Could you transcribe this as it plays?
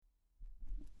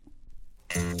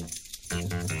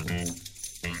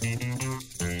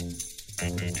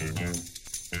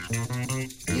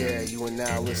You are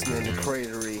now listening to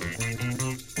Cratery.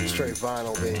 Straight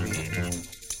vinyl, baby.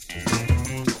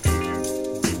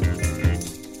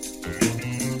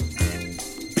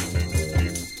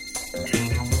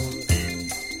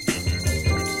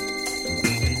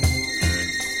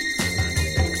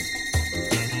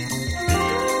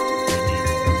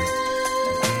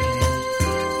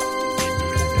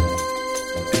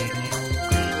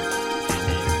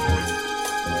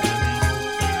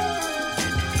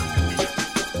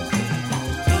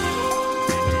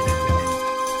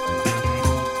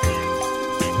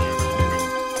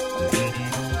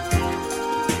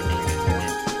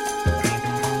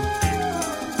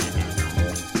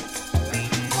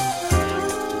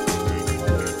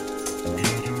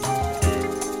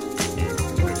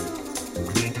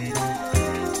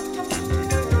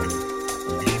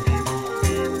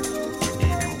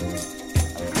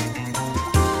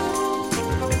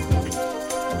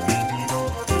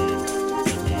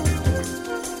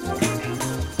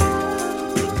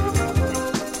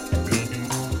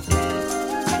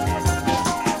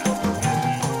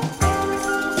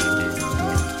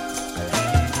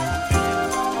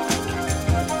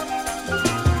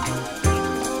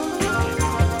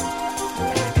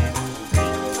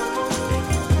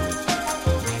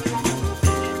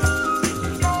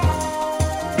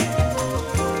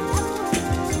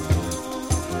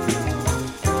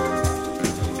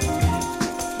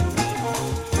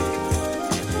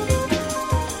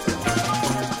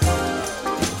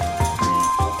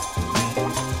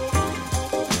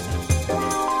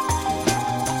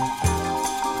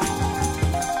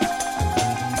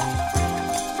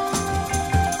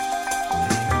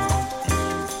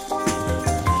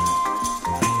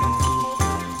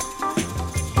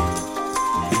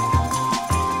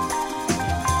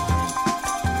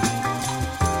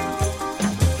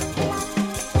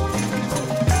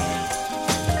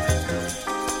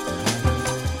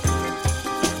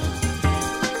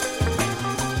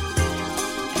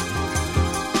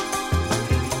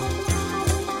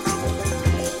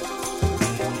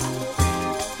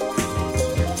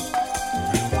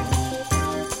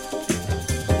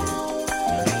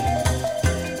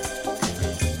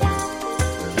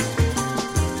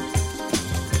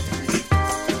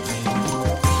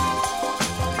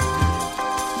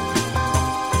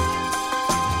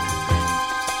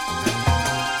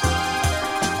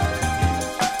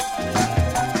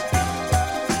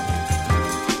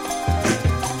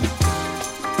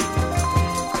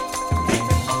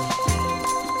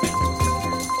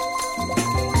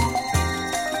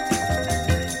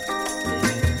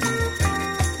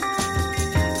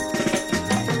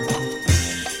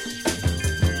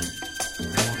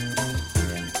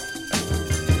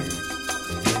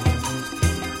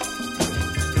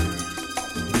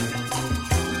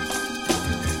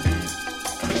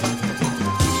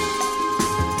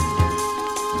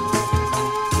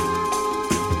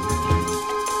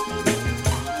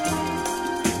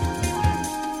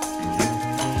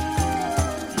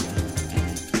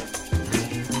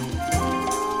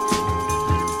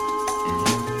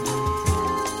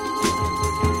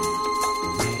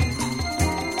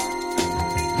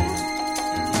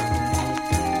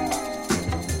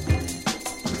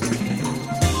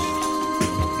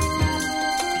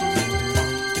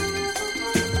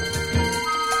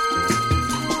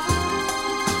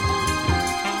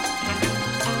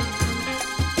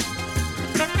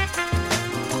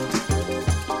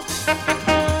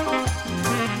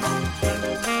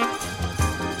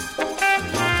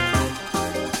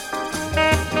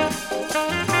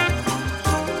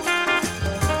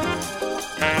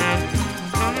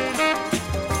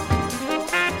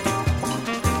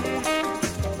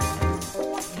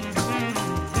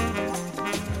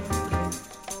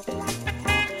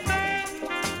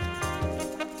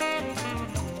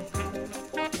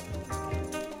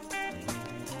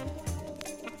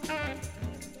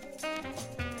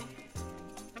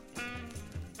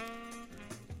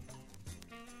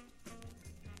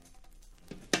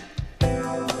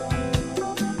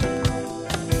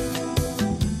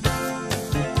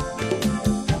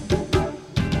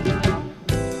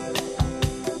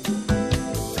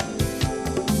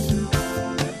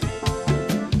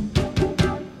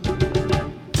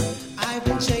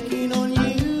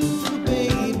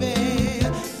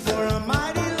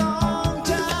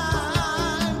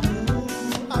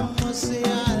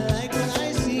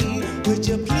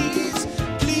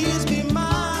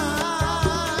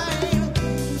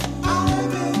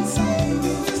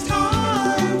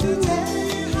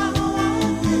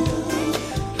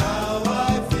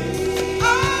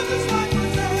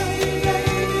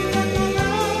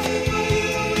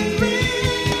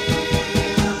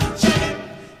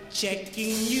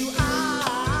 checking you out.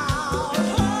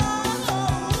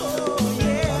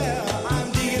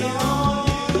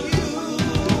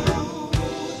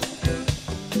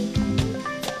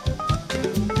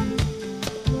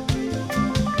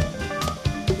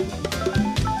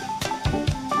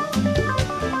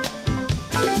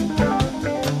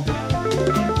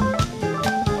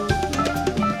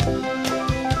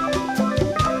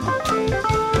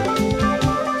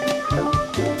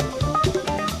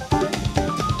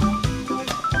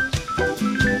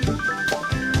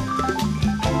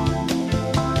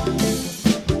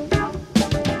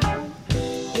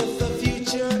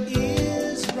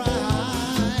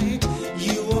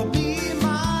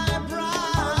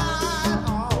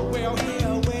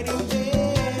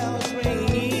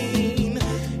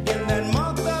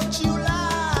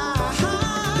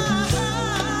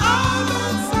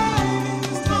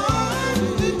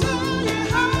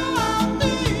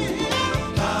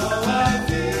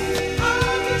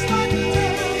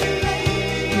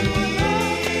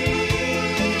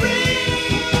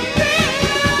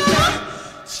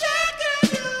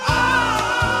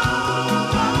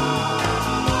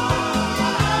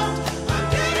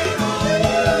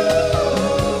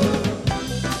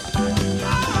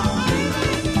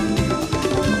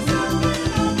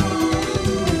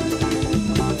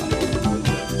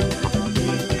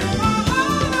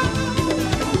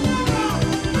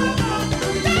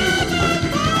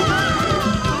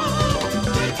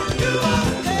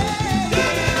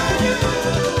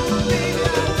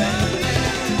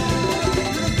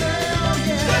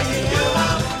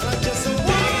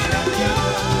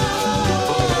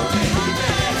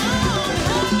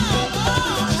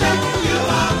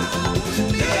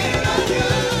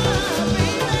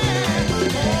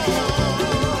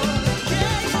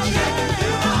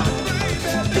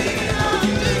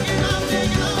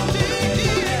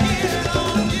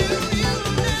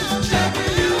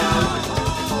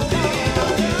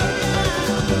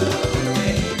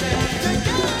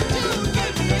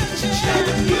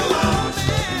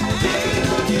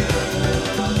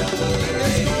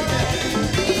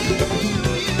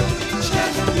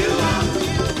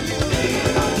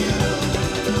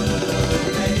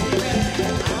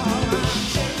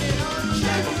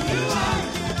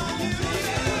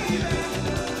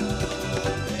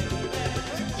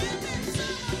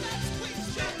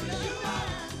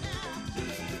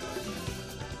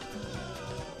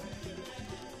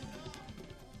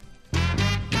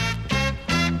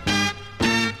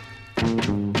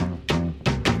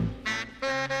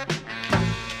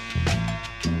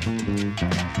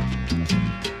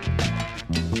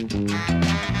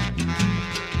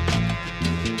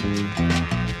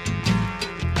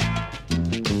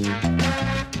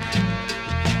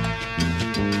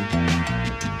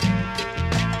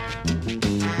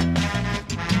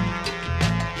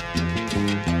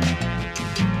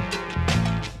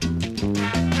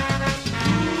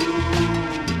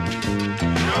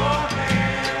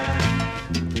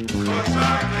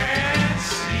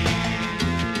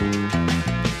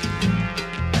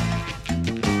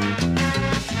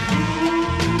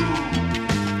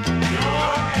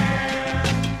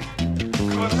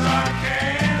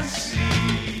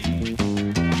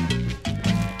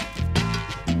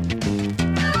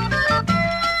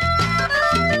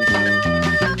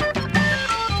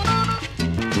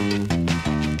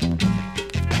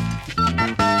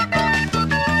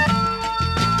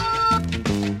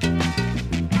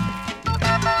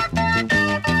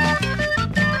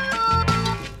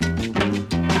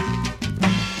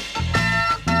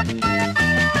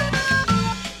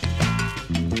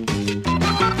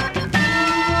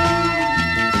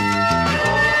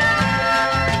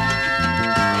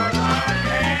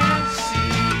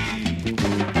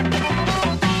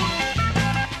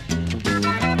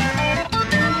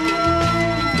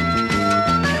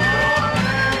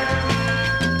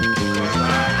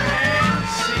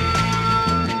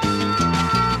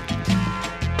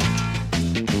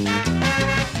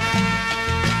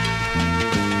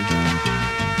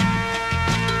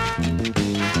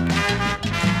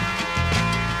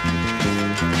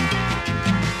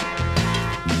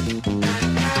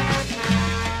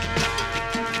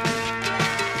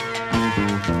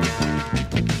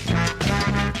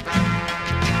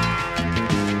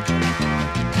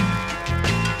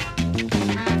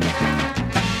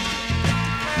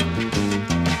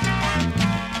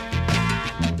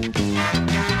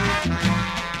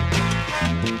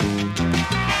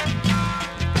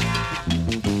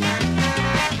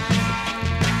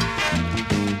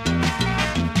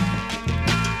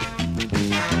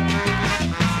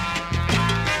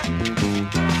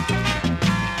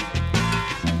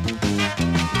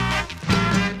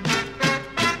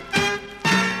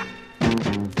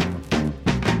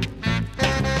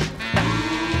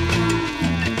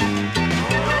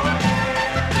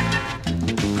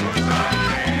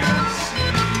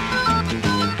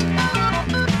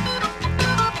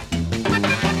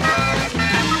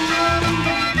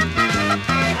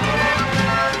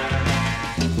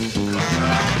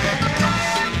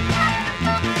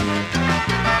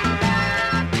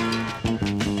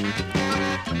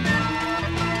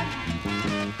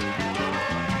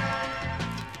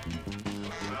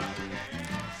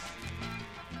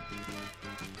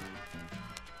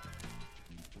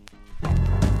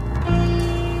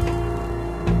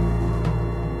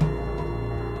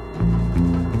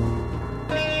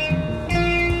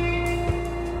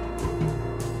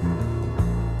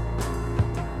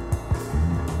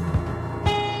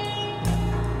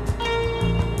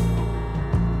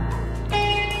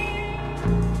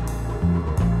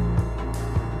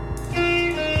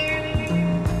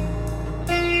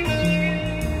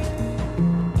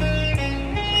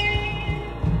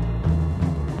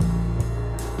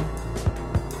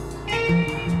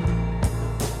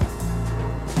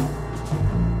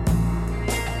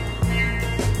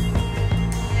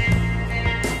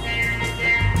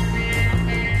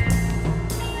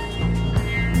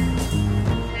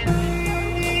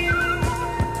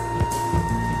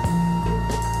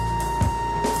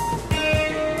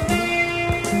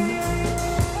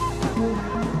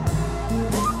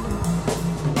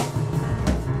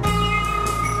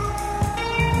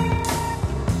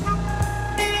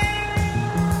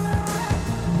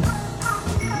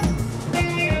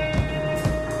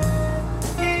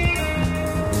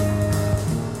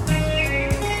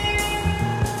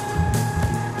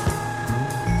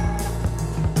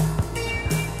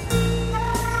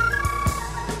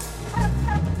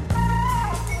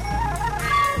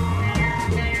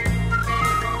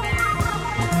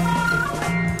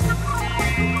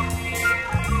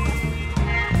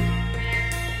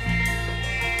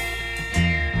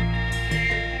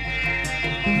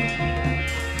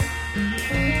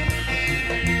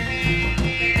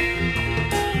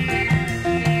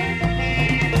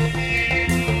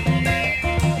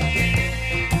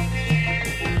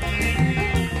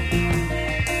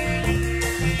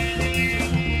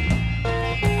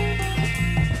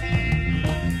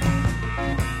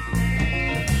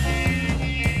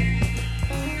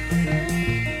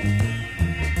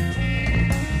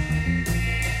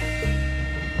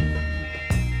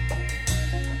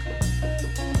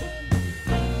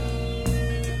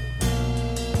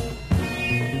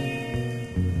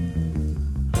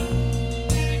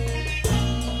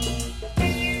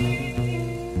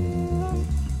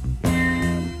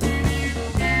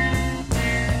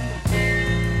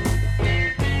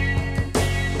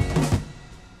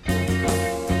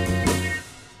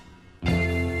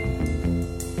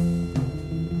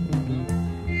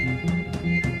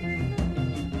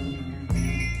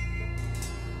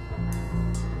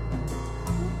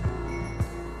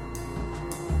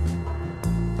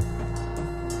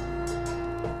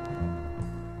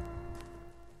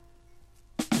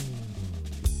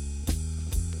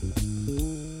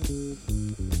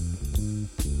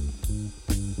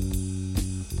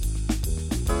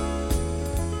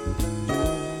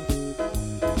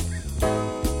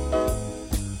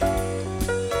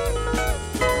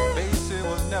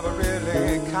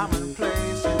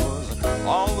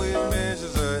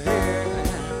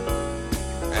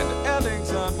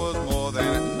 son was more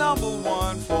than number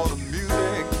one for the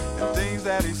music and things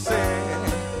that he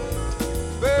said.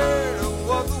 Better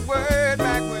was the word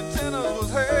back when tenors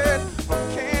was heard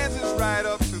from Kansas right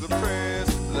up to the press.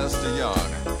 Lester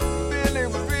Young. Billy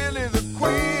was really the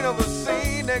queen of a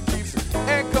scene that keeps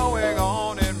echoing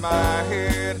on in my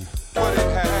head. What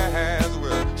it has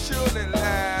will surely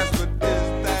last, but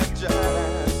is that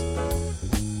jazz?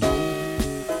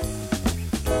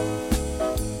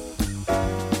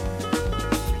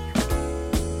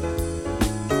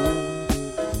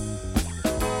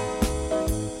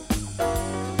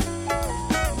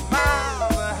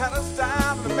 Miles ahead of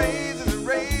style and amazes and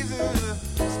raises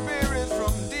spirits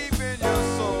from deep in your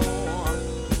soul.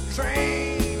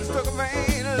 Trains took a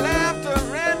vein, laughter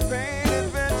and pain,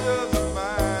 adventures of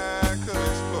mine could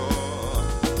explore.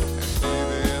 And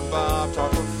Stevie and Bob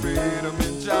talk of freedom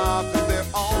and jobs in their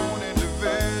own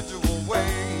individual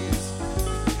ways.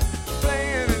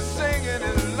 Playing and singing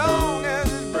as long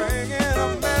as it's bringing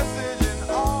a message in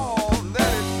all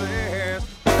that it says.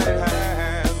 What it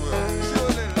has will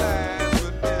surely last,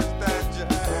 but is that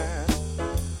jazz?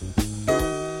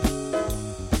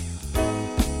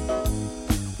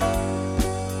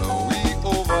 We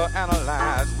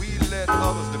overanalyze, we let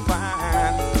others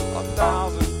define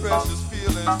 1,000 precious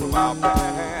feelings from our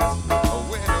past.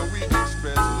 When we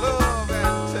express love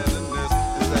and tenderness,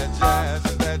 is that jazz?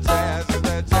 Is that jazz? Is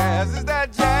that jazz? Is that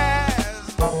jazz?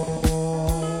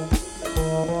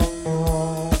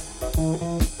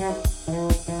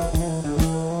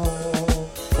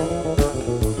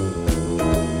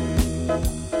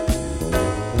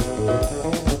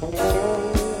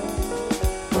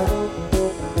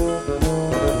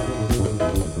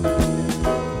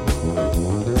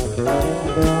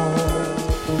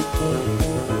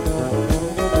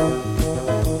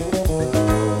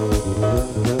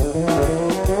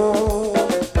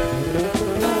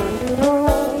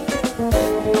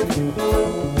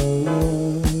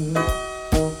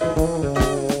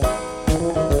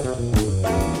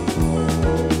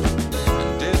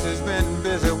 This has been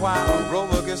busy while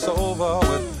Grover gets over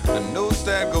with a note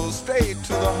that goes straight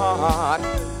to the heart.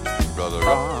 Brother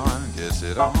Ron gets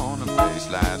it on the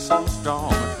baseline so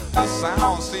strong. The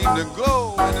sound seems to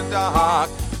glow in the dark.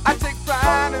 I take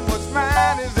pride in what's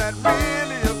mine. Is that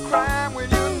really a crime when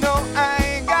you know I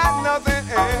ain't got nothing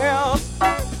else?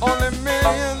 Only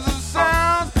millions of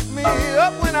sounds pick me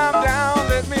up when I'm down.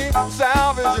 Let me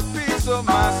salvage a piece of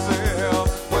myself.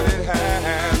 What it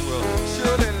has will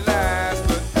surely last,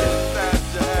 but is that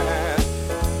jazz?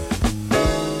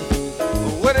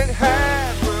 What it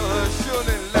has will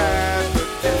surely last, but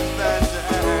is that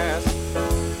jazz?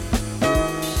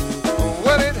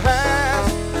 What it has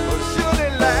will surely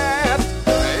last,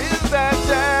 is that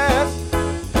jazz?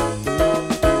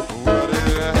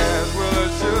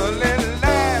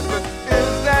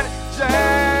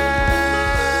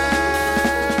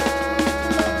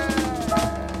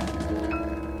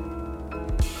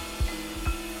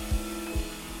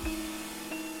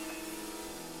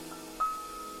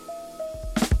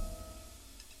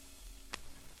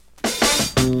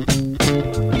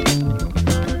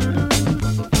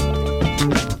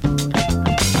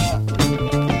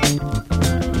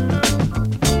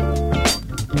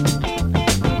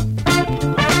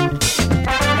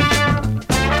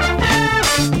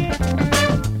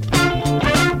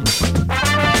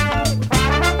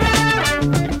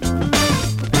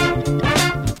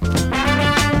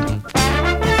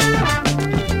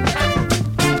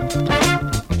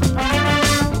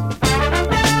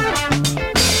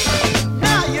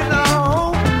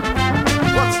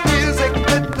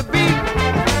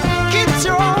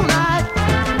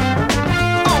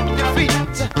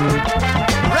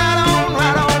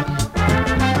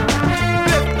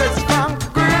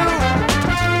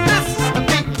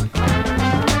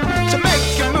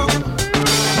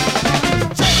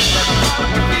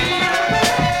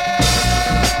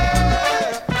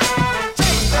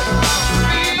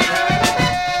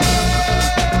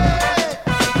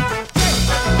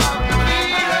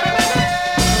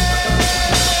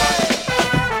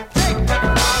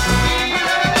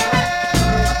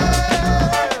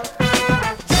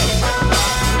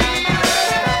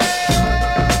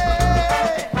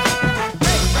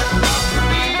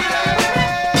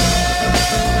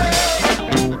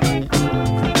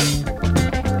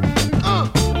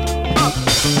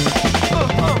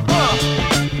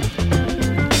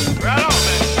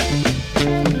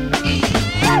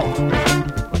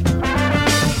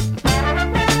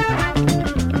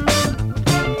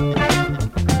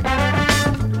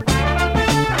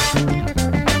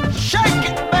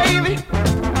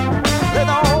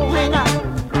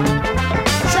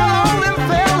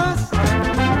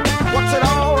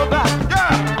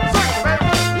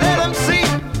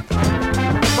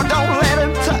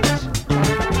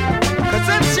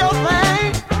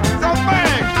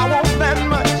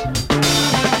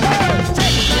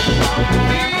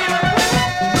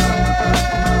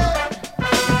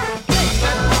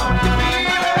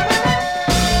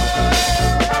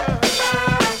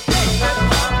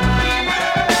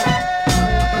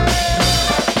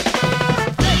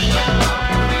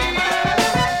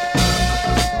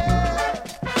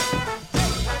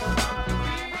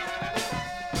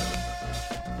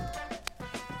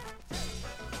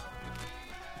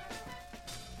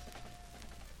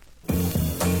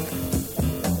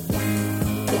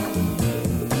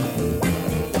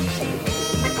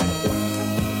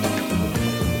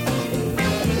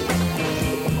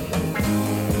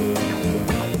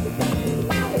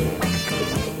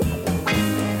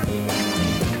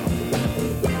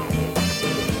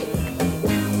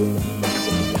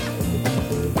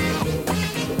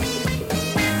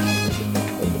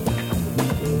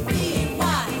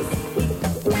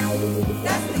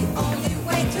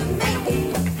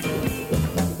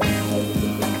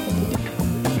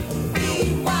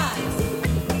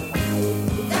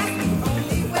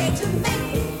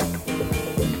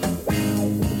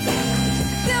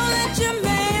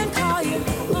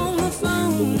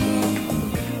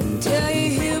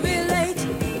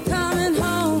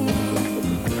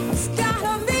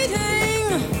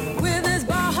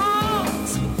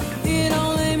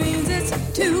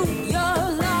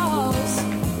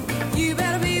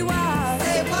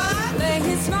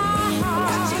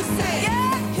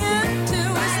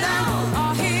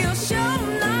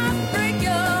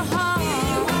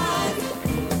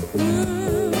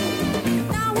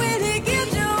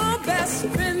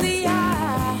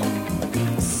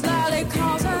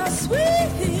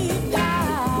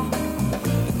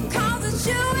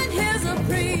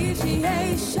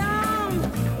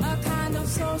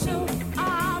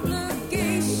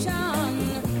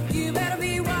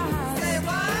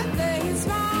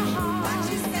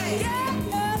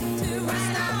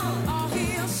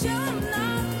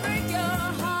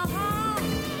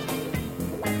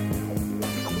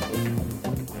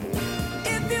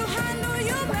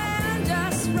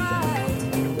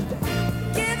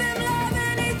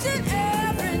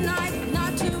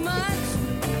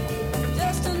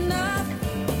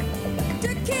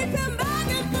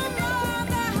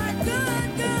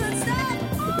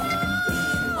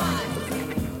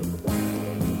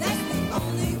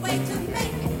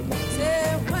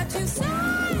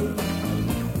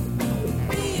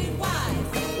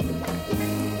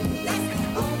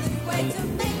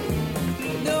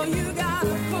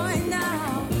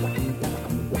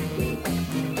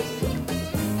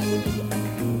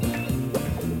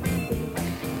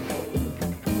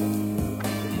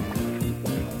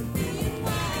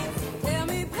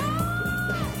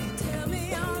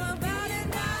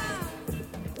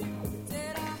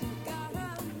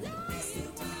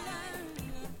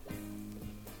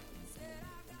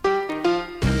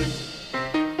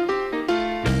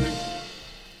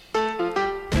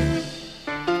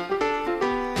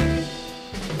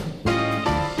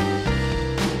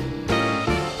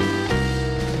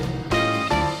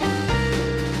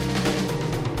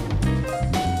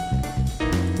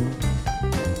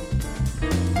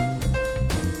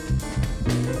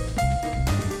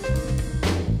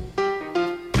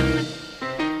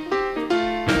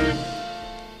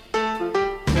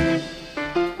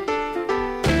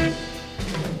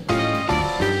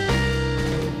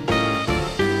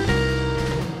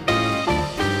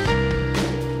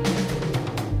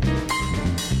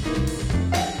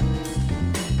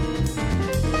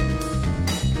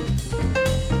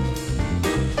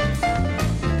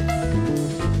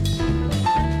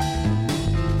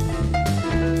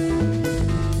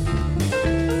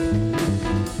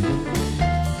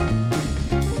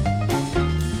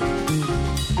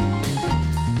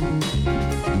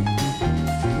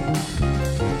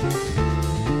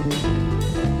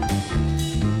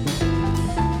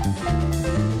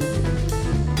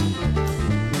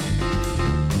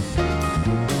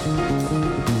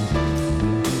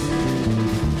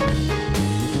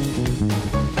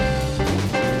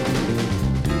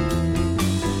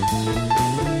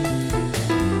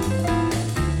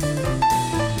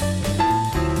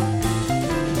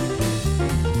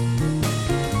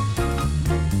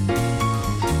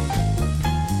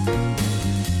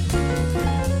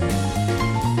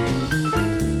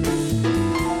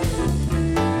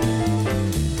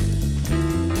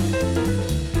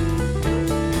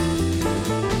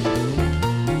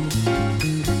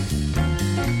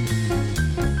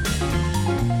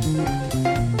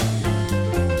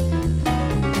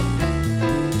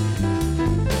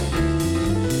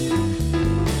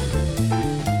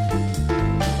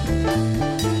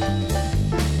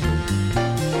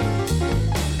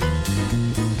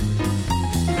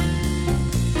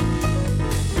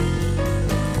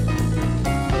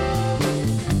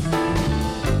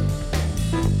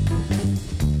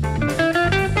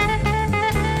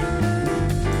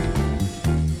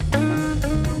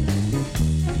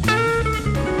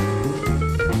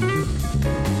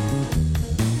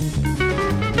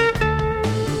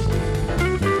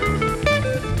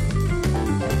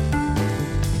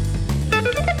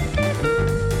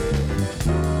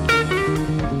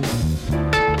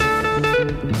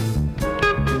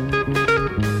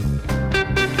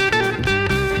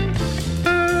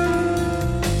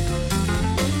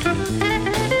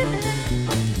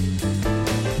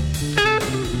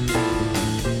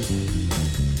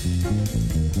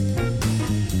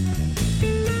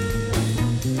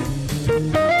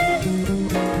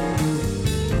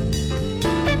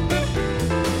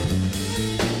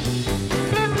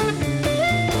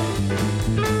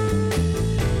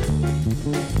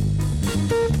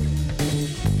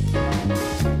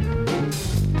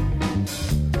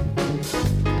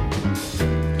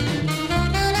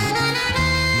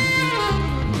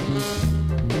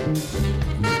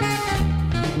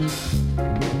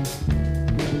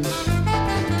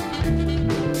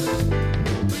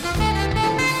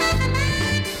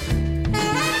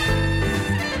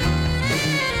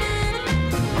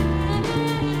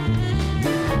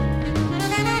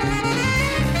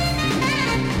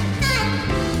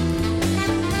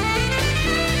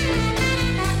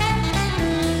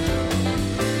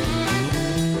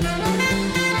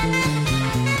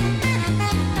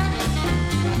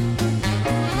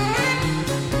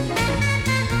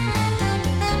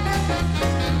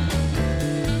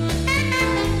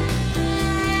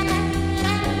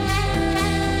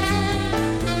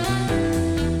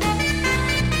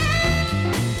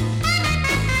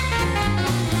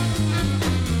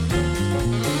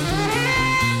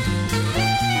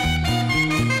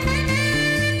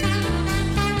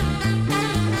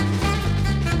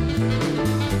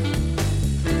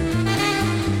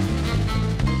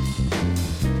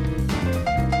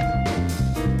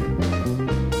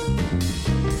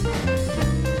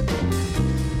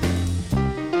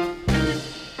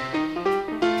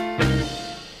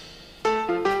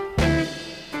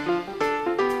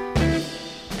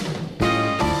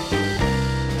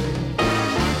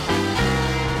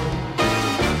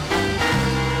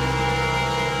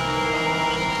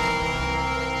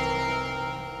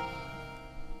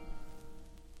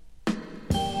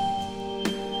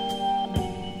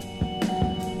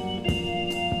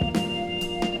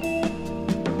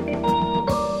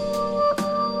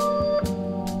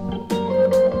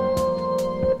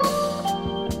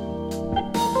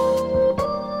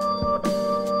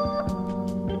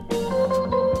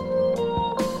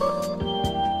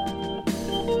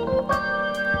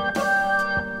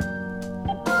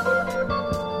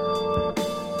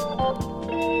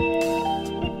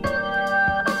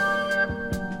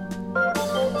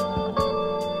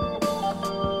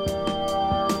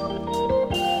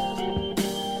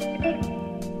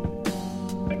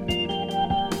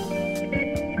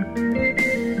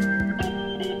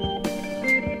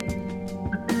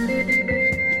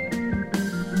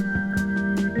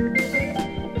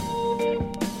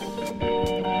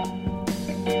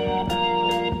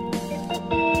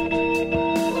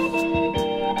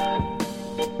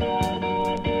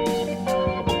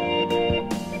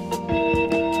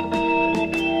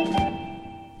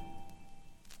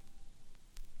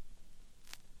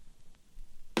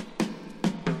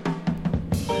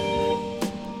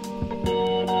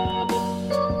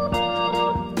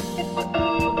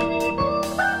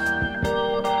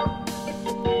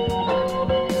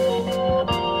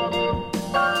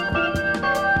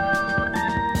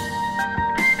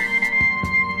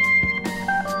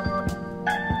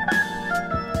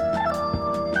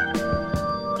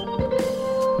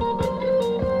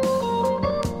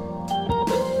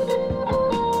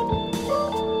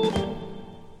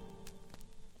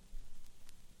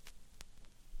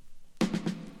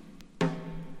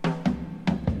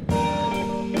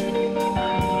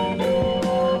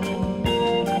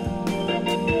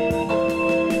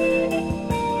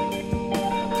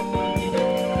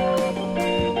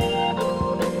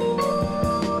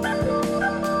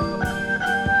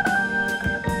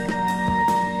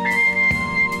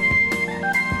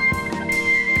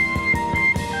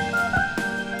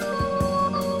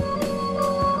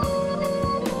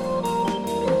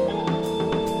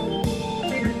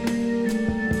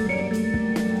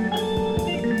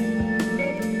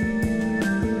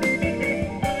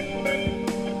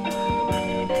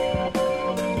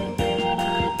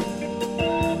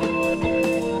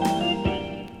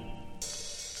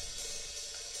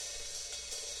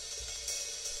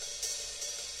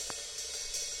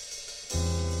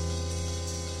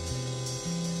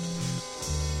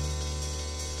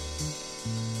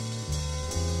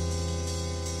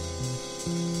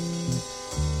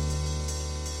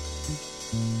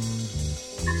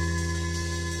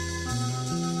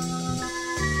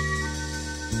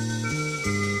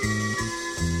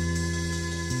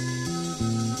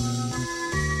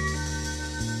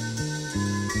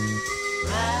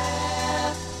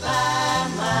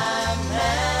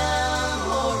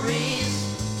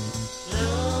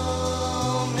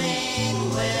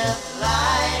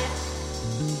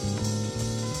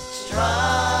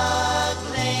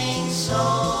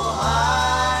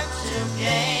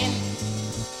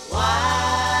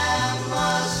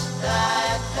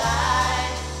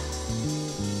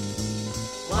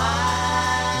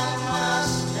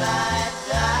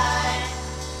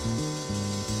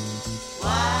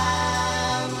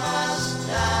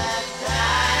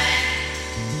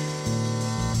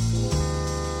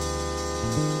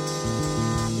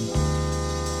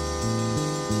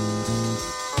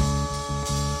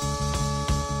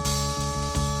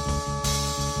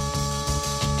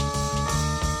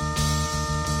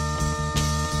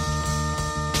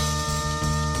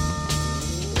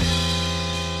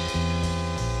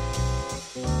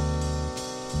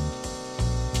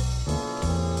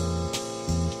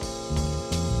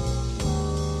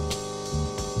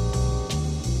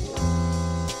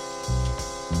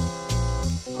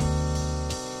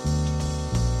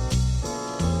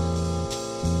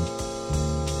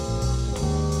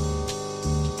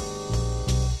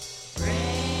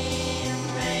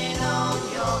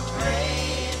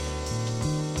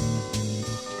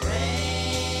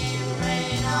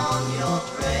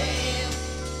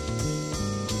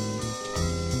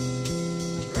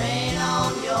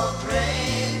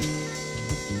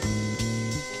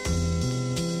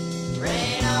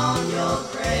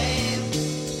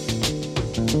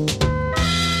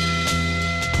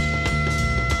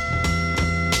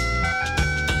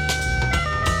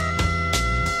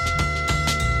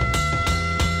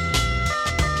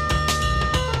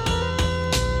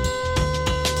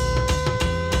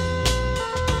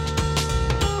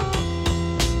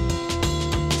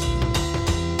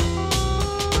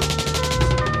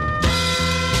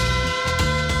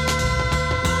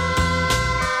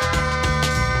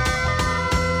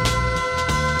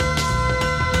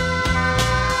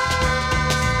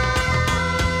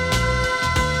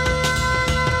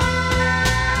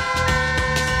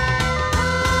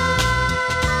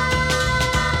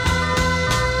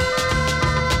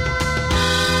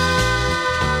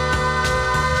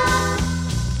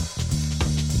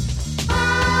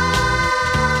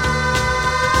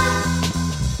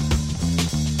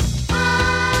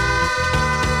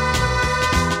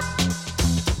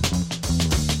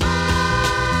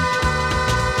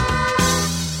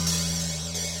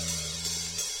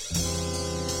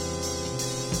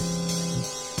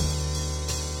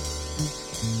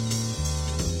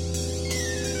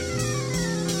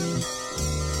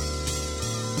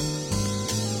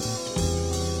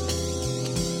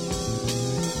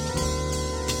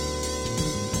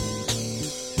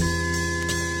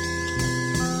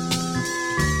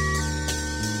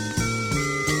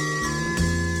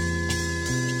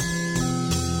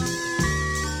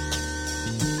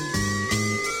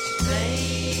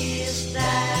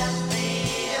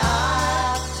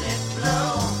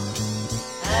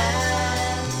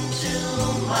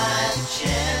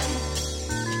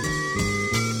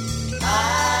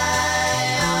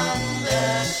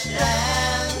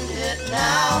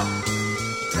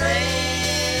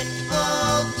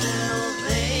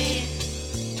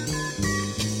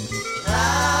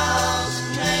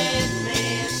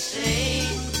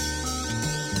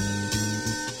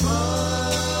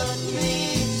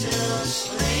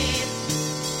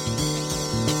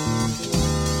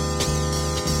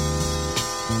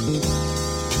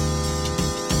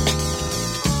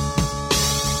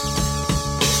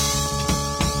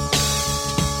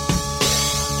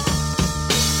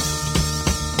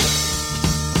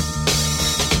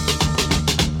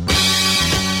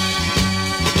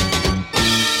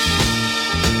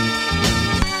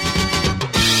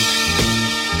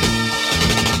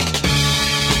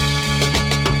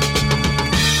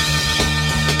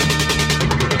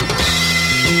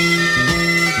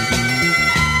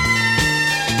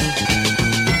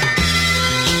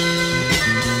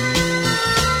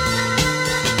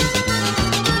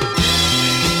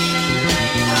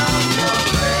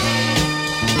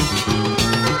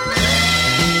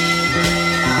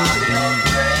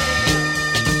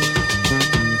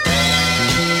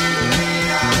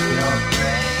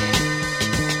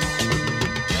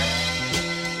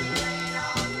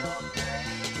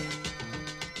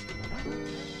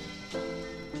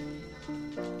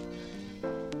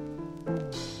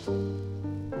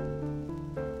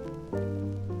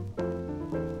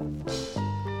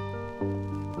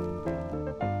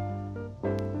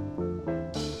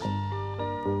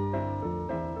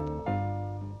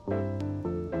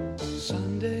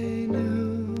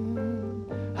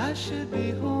 I should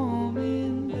be home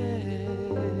in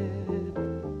bed,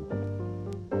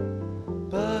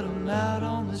 but I'm out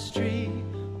on the street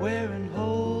wearing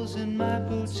holes in my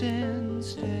boots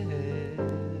instead.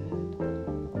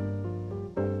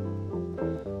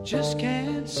 Just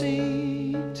can't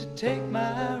seem to take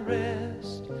my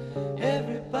rest.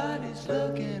 Everybody's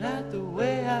looking at the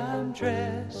way I'm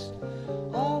dressed.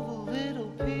 All the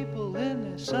little people in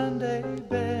their Sunday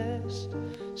best.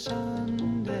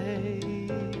 Sunday,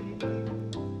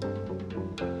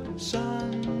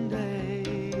 Sunday.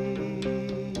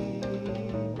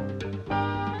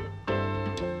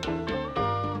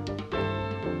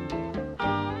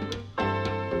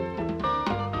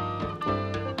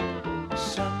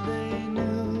 Sunday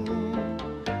noon,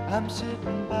 I'm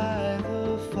sitting by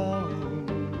the phone.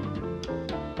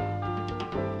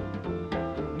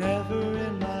 Never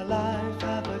in my life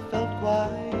have I felt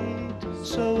quite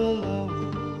so alone.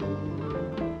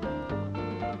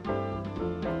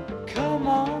 Come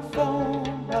on,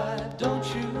 phone, why don't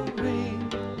you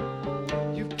ring?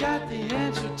 You've got the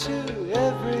answer to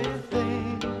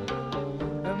everything.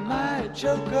 Am I a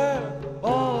joker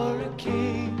or a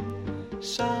king?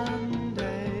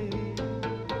 Sunday,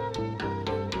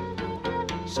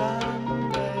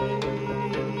 Sunday.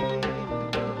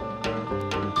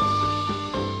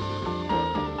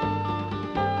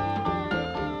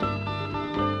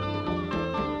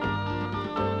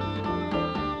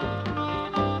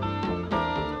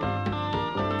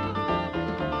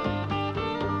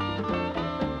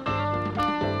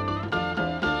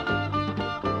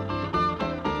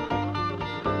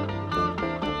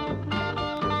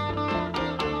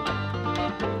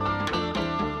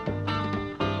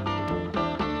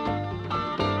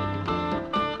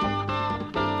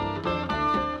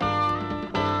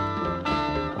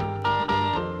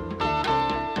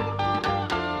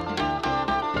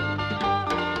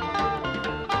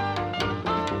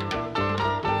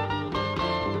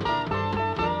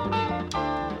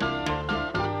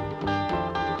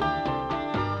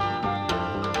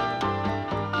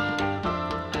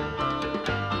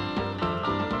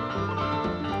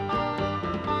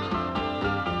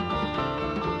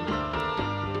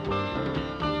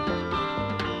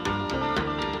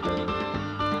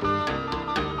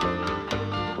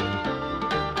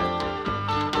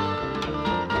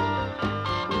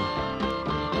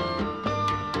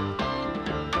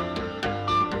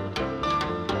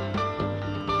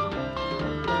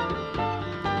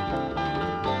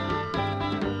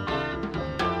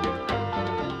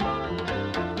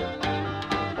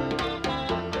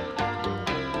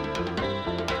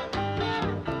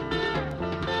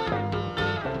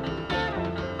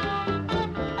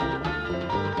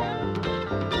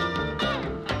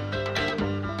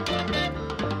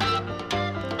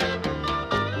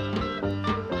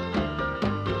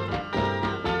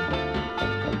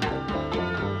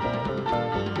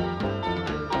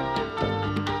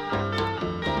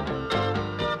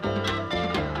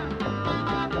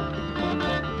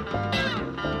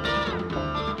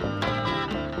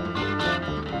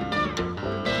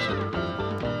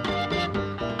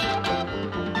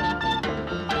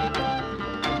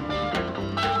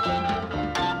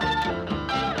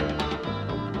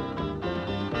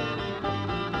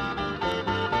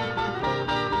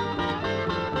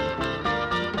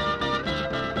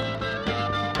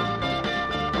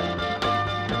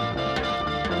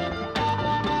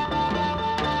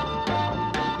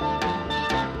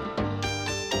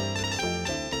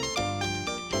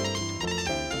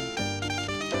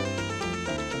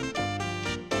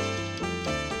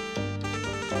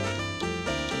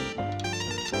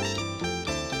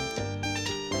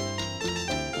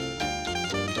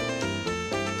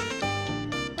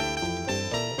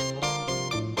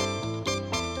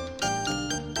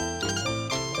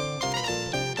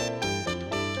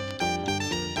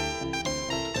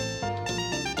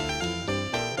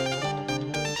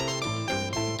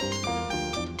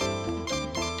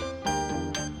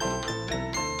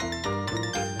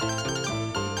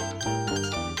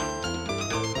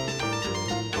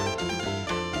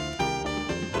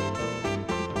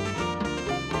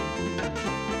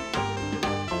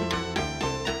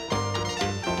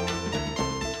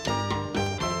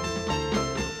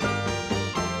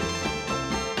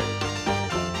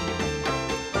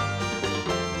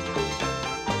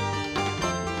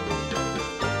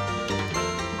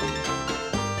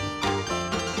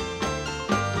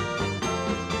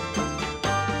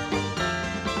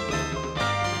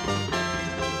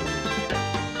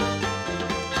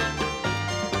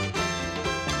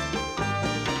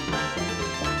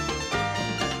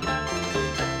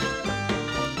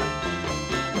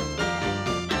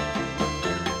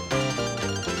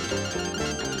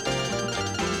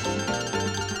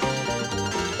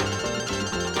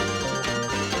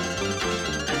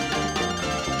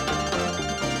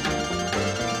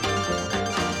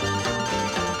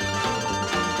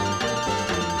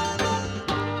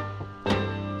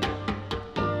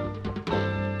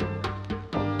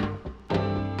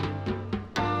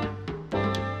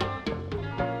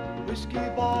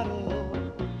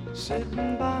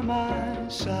 sitting by my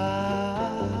side,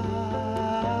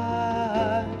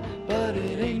 but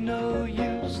it ain't no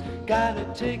use, gotta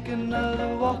take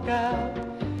another walk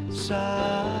outside.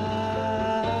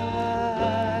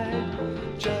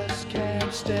 Just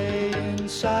can't stay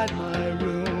inside my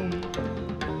room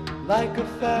like a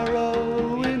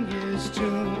pharaoh in his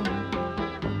tomb.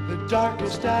 The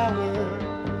darkest hour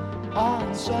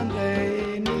on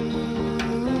Sunday noon.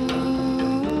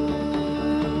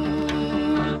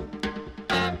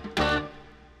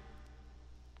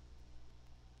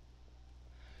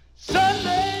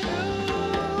 Sunday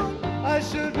noon, I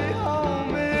should be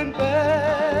home in bed,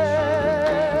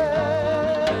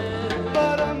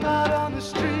 but I'm not on the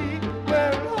street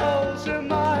wearing holes in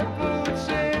my boots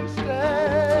instead.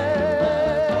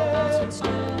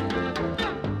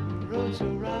 The road's so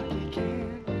rocky,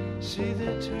 can't see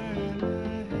the turn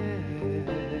ahead.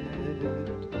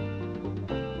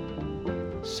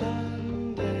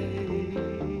 Sunday,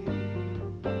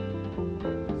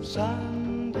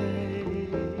 Sunday,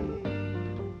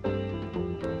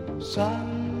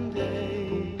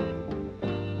 Sunday,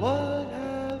 what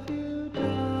have you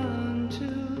done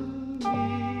to me?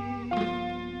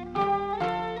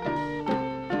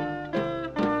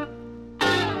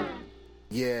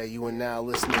 Yeah, you are now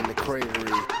listening to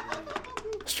Cratery.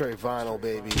 Straight vinyl,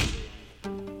 baby.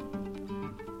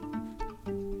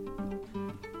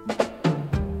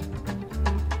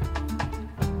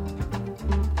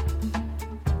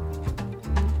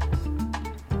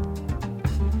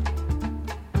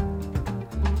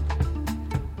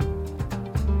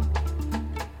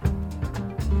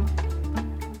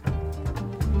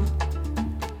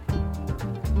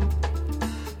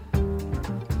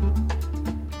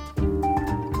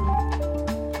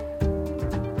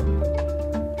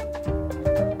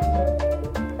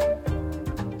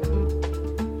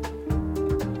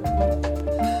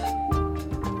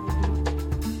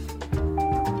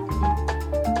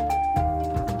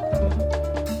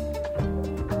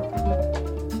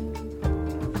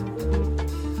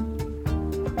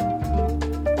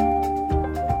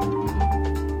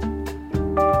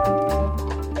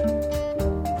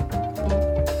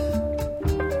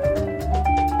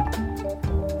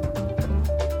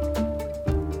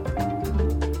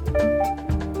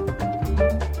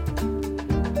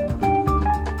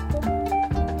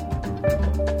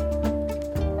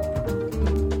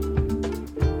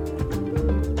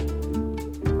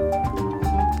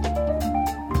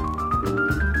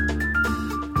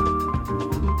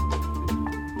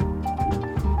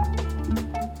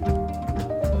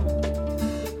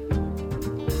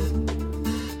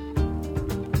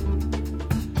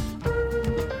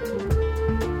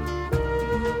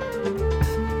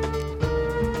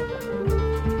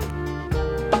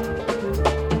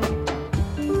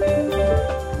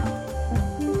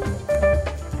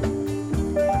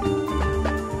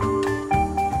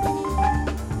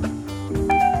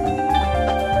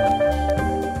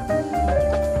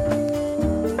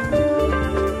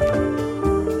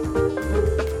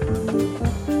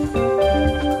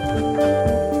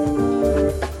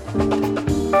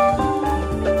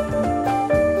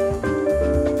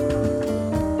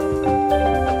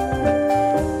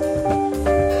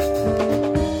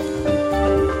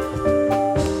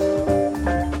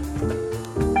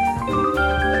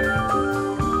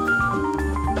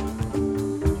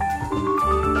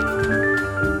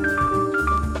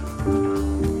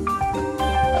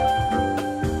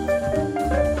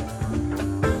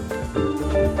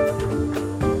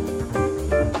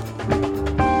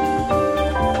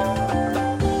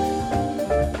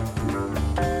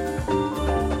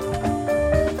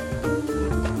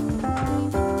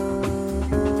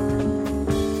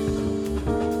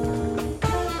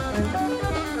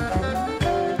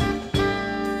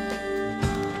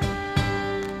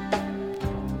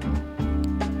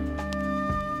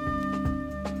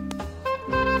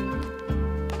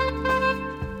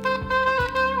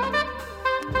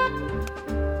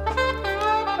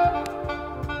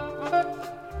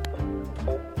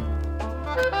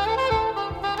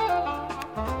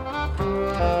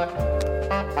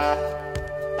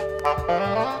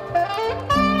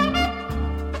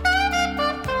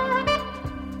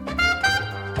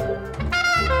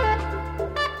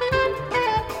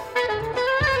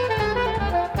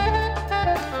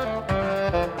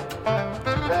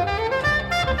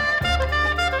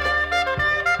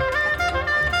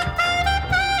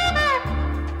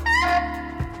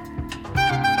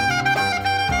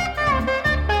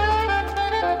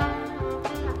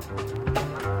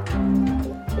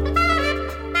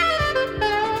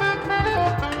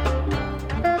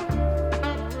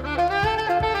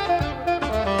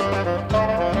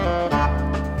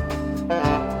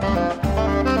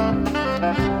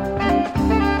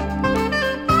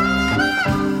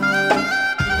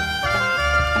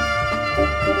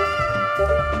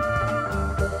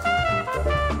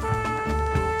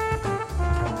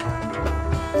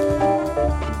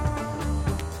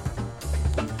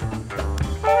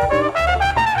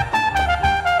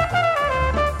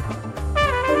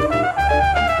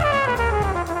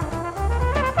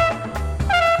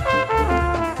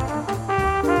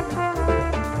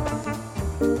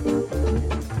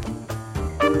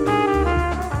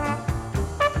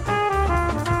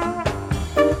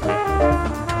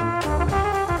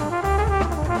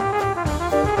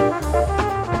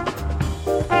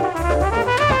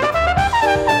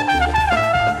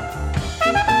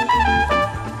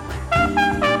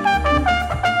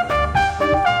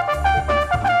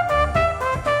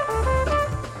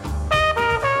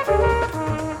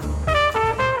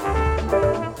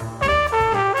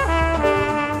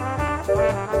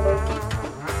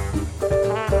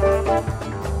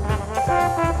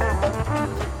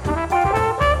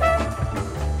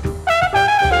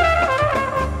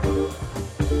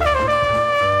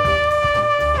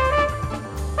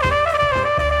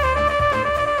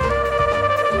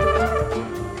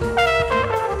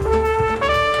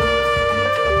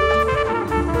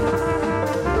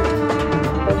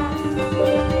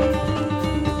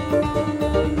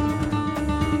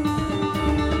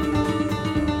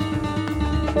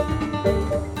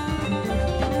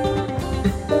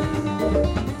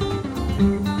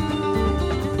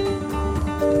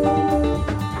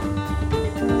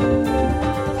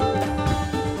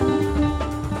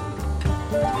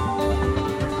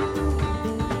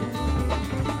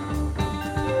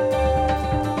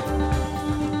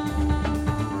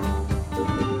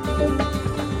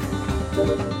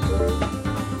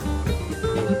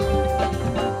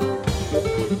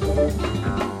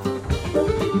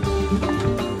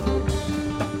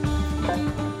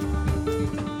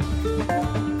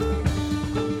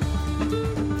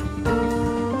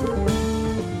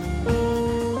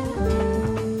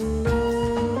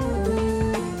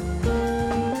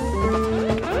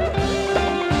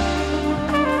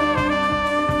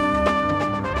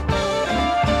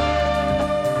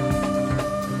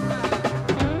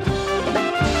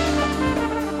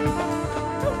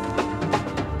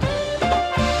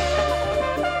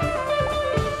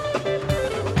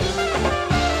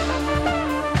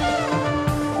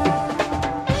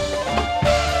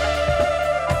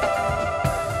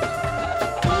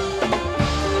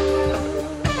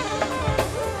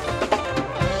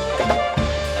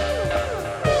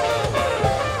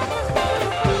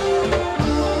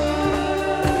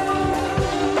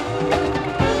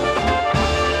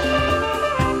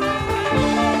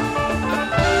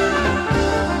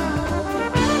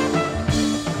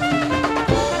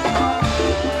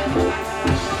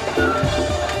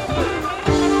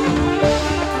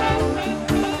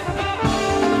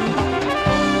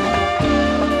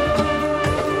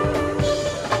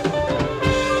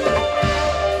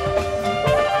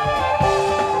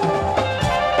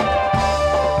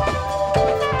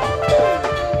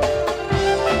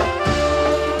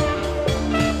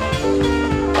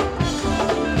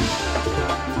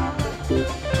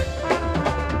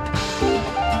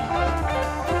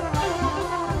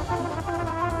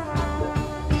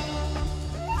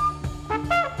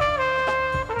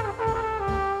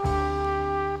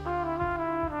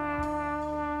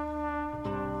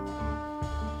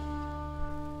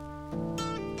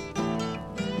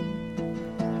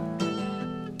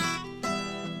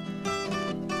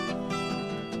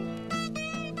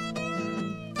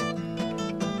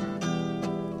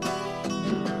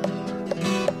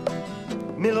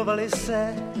 Milovali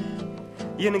se,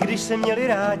 jen když se měli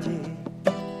rádi.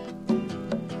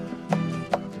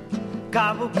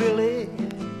 Kávu pili,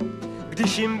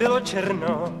 když jim bylo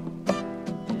černo.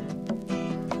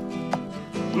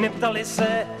 Neptali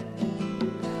se,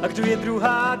 a kdo je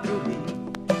druhá druhý.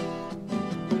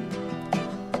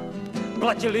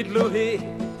 Platili dluhy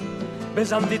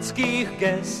bez antických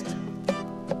gest.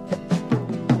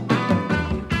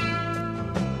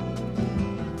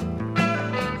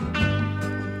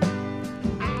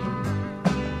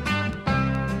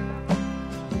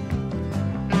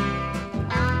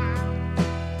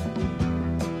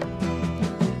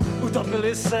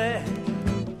 Utopili se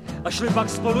a šli pak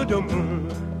spolu domů.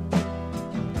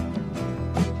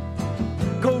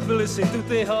 Koupili si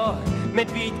tutyho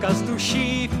medvídka z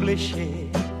duší v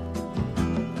pliši.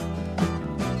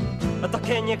 A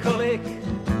také několik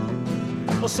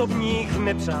osobních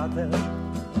nepřátel.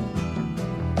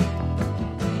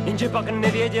 Jenže pak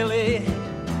nevěděli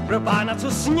pro pána,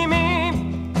 co s nimi.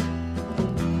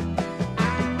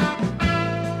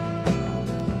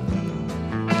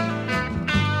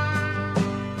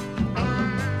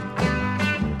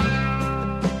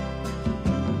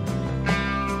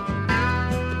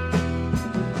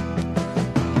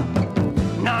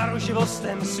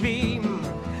 Náruživostem svým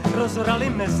rozorali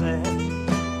meze.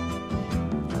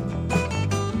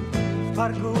 V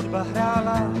parku hudba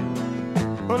hrála,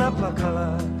 ona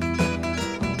plakala.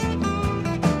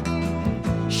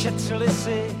 Šetřili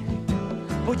si,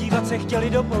 podívat se chtěli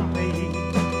do Pompejí.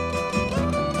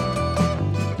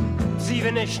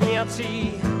 Dříve než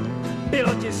nějací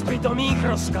piloti z pitomých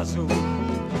rozkazů.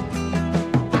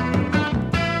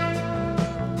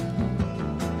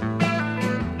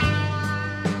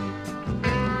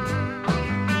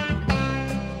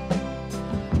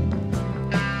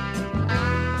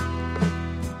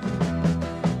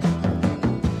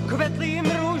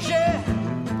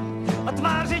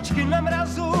 Na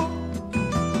mrazu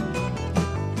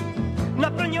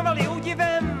naplňovali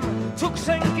údivem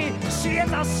cukřenky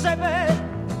světa sebe.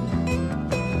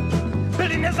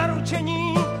 Byli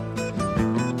nezaručení,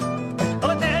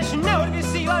 ale též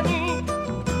neodvysílaní.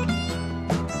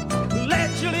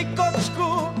 Léčili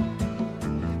kočku,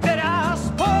 která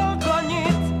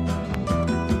spolklanit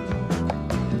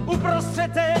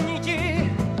uprostřed té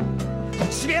niti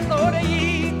světlo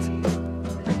odejít.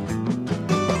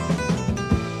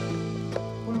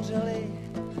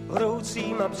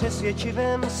 Horoucím a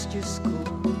přesvědčivém stisku.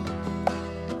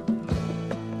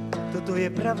 Toto je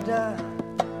pravda,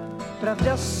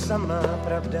 pravda samá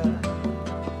pravda.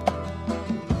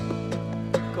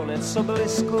 Konec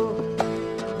obelisku.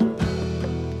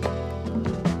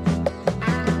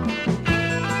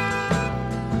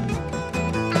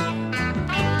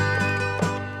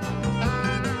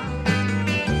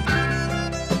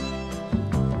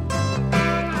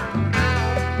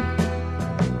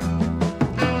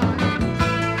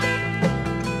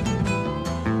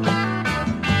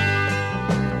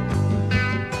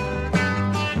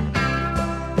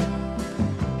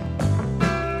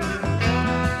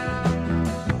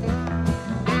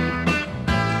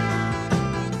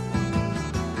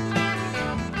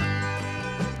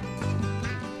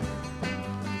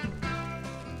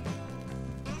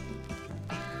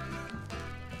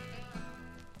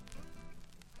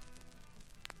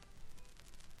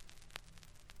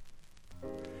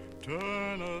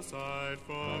 Turn aside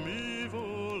from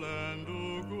evil and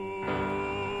do good.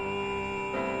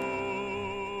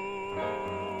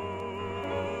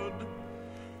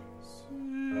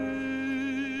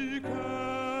 Seek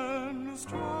and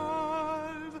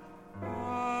strive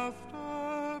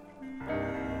after peace.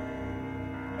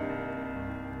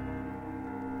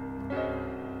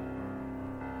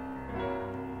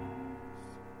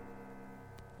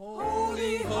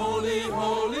 Holy, holy,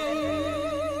 holy.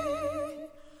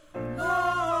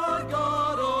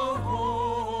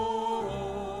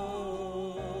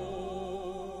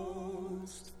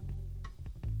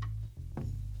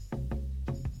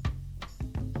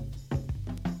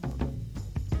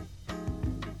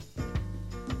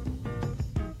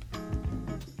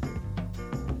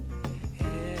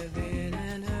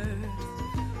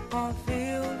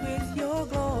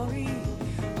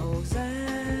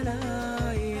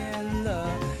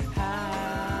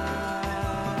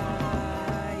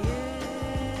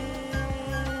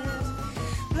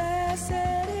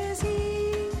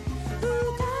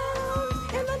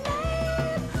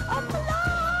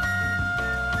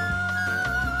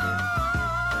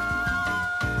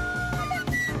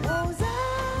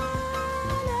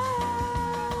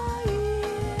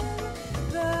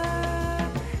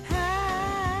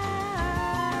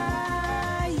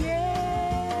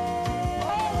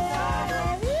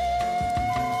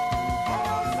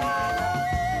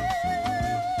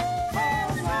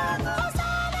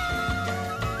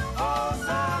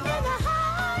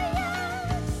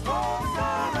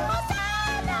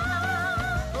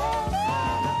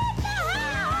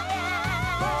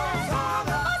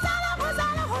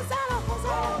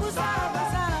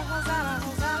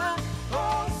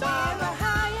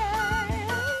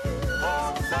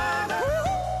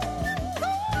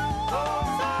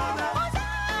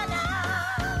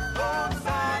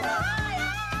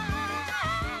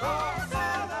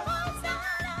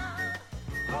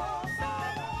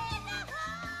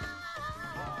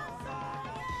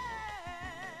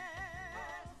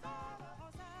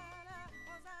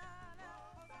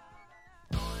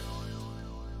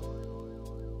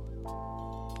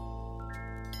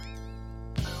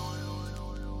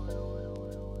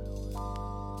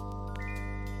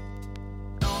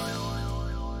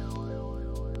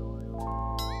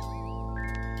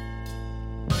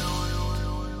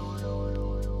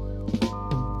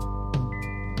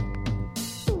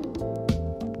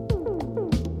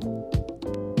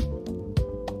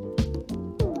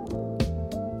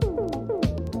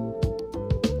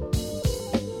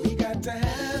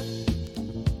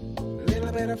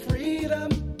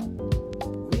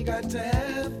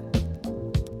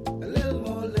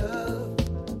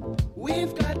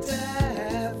 We've got to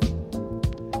have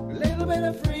a little bit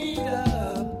of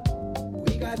freedom.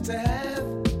 We got to have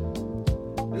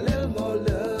a little more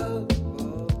love.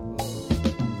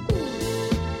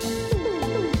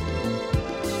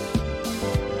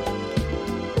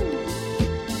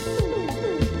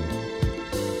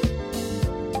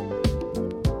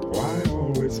 Why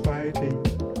always fighting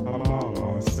among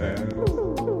ourselves,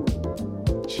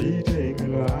 cheating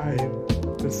and lying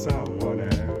to someone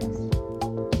else?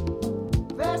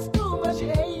 There's too much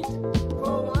hate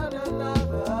for one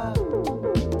another.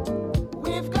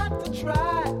 We've got to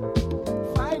try,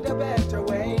 find a better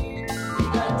way. We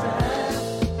got to have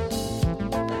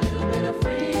a little bit of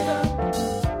freedom.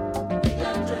 We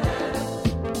got to have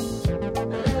a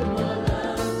little more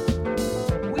love.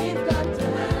 We've got to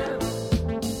have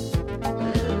a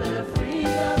little bit of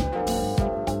freedom.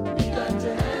 We got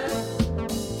to have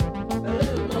a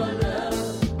little more love.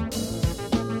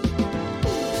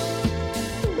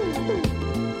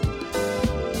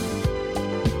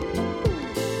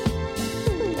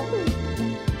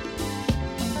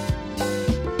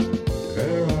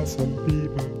 There are some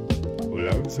people who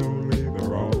love's only the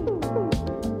wrong,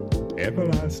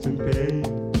 everlasting pain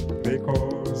they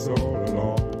cause all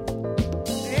along.